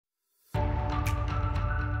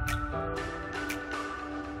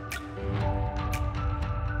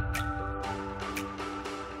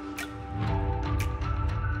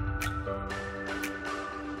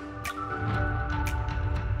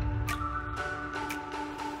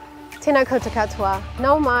Tēnā koutou katoa,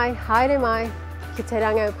 nau mai, haere mai, ki te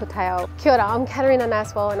rangi pūteo. Kia ora, I'm Katharina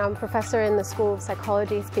Naswall and I'm a professor in the School of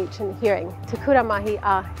Psychology, Speech and Hearing, Te Kura Mahi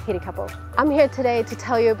a Hirikapo. I'm here today to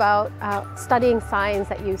tell you about studying science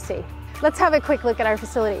at UC. Let's have a quick look at our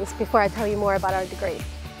facilities before I tell you more about our degrees.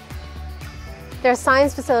 There are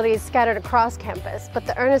science facilities scattered across campus, but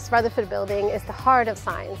the Ernest Rutherford building is the heart of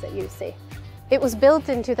science at UC. It was built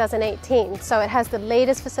in 2018, so it has the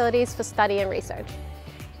latest facilities for study and research.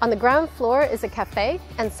 On the ground floor is a cafe,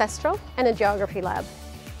 ancestral, and a geography lab.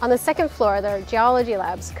 On the second floor, there are geology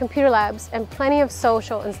labs, computer labs, and plenty of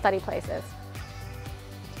social and study places.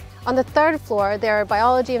 On the third floor, there are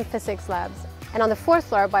biology and physics labs, and on the fourth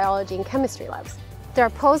floor, biology and chemistry labs. There are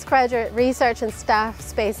postgraduate research and staff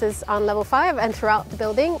spaces on level 5 and throughout the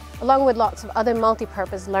building, along with lots of other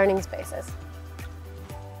multi-purpose learning spaces.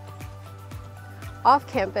 Off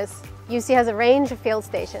campus, UC has a range of field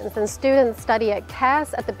stations, and students study at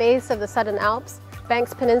CAS at the base of the Southern Alps,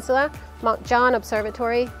 Banks Peninsula, Mount John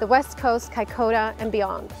Observatory, the West Coast, Kaikoura, and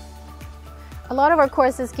beyond. A lot of our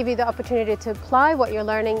courses give you the opportunity to apply what you're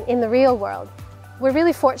learning in the real world. We're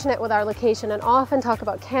really fortunate with our location and often talk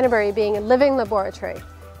about Canterbury being a living laboratory,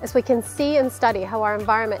 as we can see and study how our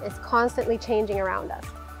environment is constantly changing around us.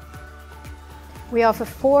 We offer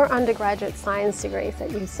 4 undergraduate science degrees at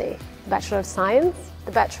UC. The Bachelor of Science,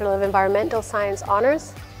 the Bachelor of Environmental Science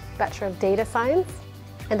Honours, Bachelor of Data Science,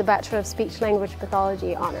 and the Bachelor of Speech-Language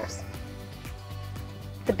Pathology Honours.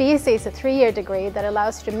 The BSc is a 3-year degree that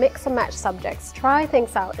allows you to mix and match subjects, try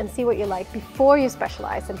things out and see what you like before you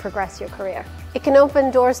specialise and progress your career. It can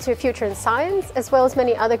open doors to a future in science as well as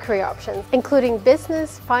many other career options, including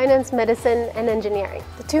business, finance, medicine and engineering.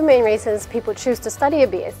 The 2 main reasons people choose to study a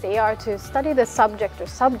BSc are to study the subject or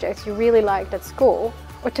subjects you really liked at school,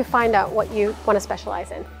 or to find out what you want to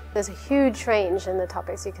specialise in. There's a huge range in the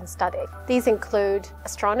topics you can study. These include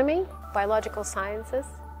astronomy, biological sciences,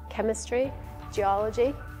 chemistry,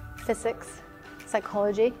 geology, physics,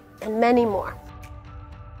 psychology, and many more.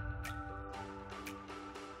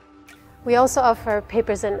 We also offer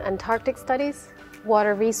papers in Antarctic studies,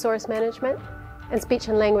 water resource management, and speech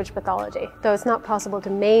and language pathology, though it's not possible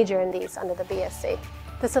to major in these under the BSc.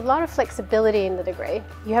 There's a lot of flexibility in the degree.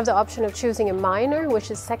 You have the option of choosing a minor,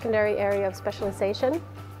 which is secondary area of specialization.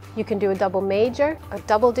 You can do a double major, a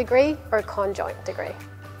double degree, or a conjoint degree.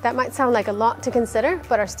 That might sound like a lot to consider,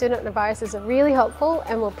 but our student advisors are really helpful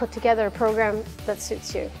and will put together a program that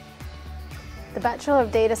suits you. The Bachelor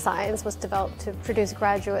of Data Science was developed to produce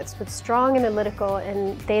graduates with strong analytical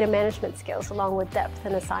and data management skills along with depth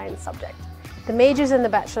in a science subject. The majors in the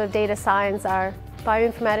Bachelor of Data Science are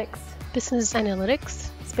bioinformatics, business analytics,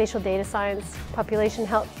 spatial data science, population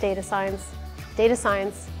health data science,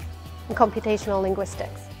 and computational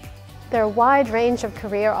linguistics. There are a wide range of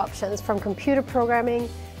career options from computer programming,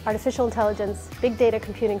 artificial intelligence, big data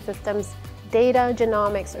computing systems, data,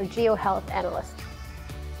 genomics, or geohealth analyst.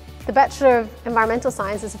 The Bachelor of Environmental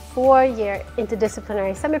Science is a 4-year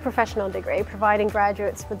interdisciplinary semi-professional degree providing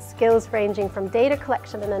graduates with skills ranging from data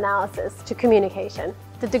collection and analysis to communication.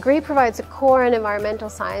 The degree provides a core in environmental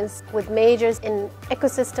science with majors in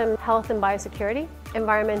ecosystem health and biosecurity,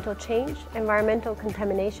 environmental change, environmental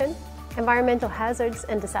contamination, environmental hazards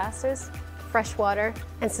and disasters, freshwater,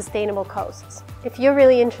 and sustainable coasts. If you're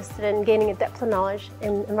really interested in gaining a depth of knowledge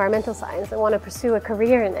in environmental science and want to pursue a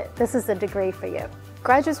career in it, this is the degree for you.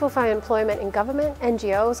 Graduates will find employment in government,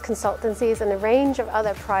 NGOs, consultancies, and a range of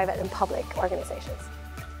other private and public organizations.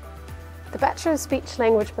 The Bachelor of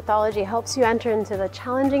Speech-Language Pathology helps you enter into the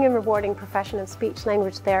challenging and rewarding profession of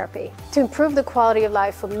speech-language therapy to improve the quality of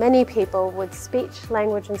life for many people with speech,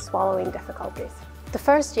 language, and swallowing difficulties. The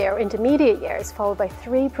first year, or intermediate year, is followed by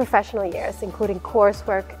 3 professional years, including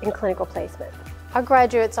coursework and clinical placement. Our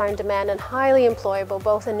graduates are in demand and highly employable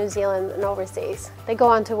both in New Zealand and overseas. They go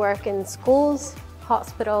on to work in schools,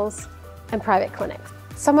 hospitals, and private clinics.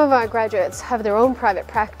 Some of our graduates have their own private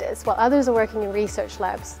practice, while others are working in research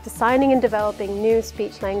labs, designing and developing new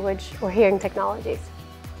speech, language, or hearing technologies.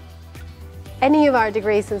 Any of our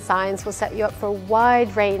degrees in science will set you up for a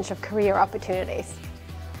wide range of career opportunities.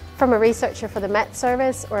 From a researcher for the Met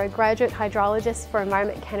Service or a graduate hydrologist for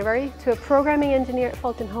Environment Canterbury to a programming engineer at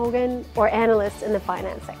Fulton Hogan or analyst in the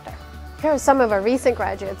finance sector. Here are some of our recent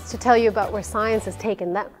graduates to tell you about where science has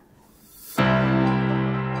taken them.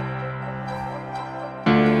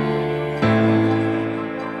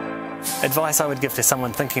 Advice I would give to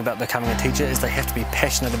someone thinking about becoming a teacher is they have to be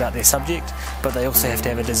passionate about their subject, but they also have to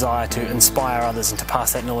have a desire to inspire others and to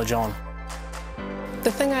pass that knowledge on.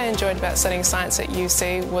 The thing I enjoyed about studying science at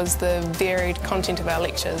UC was the varied content of our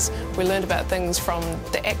lectures. We learned about things from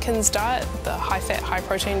the Atkins diet, the high-fat,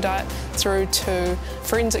 high-protein diet, through to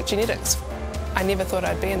forensic genetics. I never thought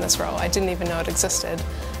I'd be in this role. I didn't even know it existed,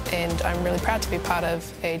 and I'm really proud to be part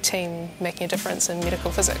of a team making a difference in medical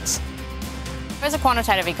physics. As a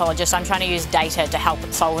quantitative ecologist, I'm trying to use data to help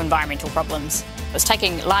solve environmental problems. It's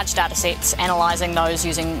taking large data sets, analysing those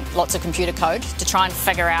using lots of computer code to try and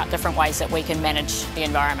figure out different ways that we can manage the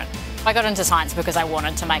environment. I got into science because I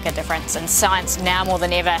wanted to make a difference, and science now more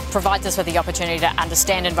than ever provides us with the opportunity to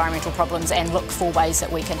understand environmental problems and look for ways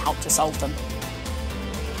that we can help to solve them.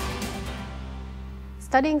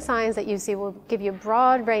 Studying science at UC will give you a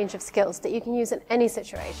broad range of skills that you can use in any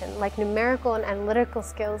situation, like numerical and analytical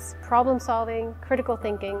skills, problem solving, critical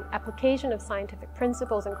thinking, application of scientific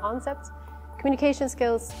principles and concepts, communication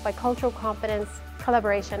skills, bicultural competence,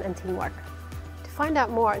 collaboration and teamwork. To find out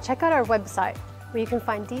more, check out our website, where you can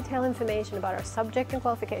find detailed information about our subject and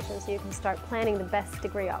qualifications so you can start planning the best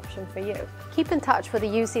degree option for you. Keep in touch with the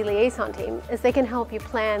UC Liaison team, as they can help you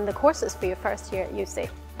plan the courses for your first year at UC.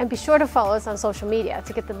 And be sure to follow us on social media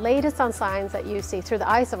to get the latest on science at UC through the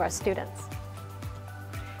eyes of our students.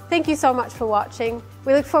 Thank you so much for watching.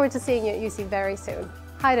 We look forward to seeing you at UC very soon.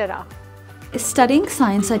 Haere. Studying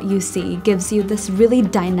science at UC gives you this really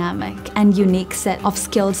dynamic and unique set of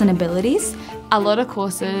skills and abilities. A lot of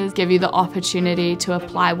courses give you the opportunity to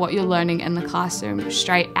apply what you're learning in the classroom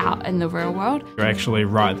straight out in the real world. You're actually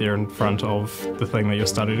right there in front of the thing that you're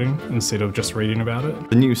studying instead of just reading about it.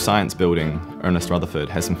 The new science building, Ernest Rutherford,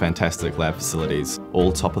 has some fantastic lab facilities,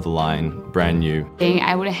 all top of the line, brand new. Being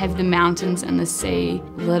able to have the mountains and the sea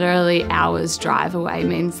literally hours drive away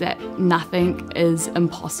means that nothing is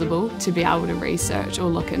impossible to be able to research or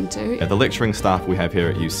look into. The lecturing staff we have here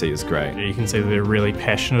at UC is great. You can see that they're really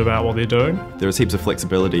passionate about what they're doing. There is heaps of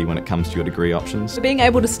flexibility when it comes to your degree options. Being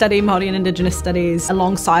able to study Māori and Indigenous studies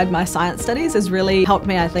alongside my science studies has really helped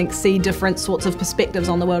me, I think, see different sorts of perspectives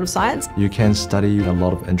on the world of science. You can study a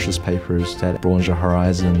lot of interest papers that broaden your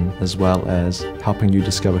horizon, as well as helping you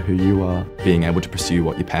discover who you are. Being able to pursue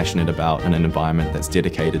what you're passionate about in an environment that's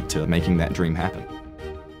dedicated to making that dream happen.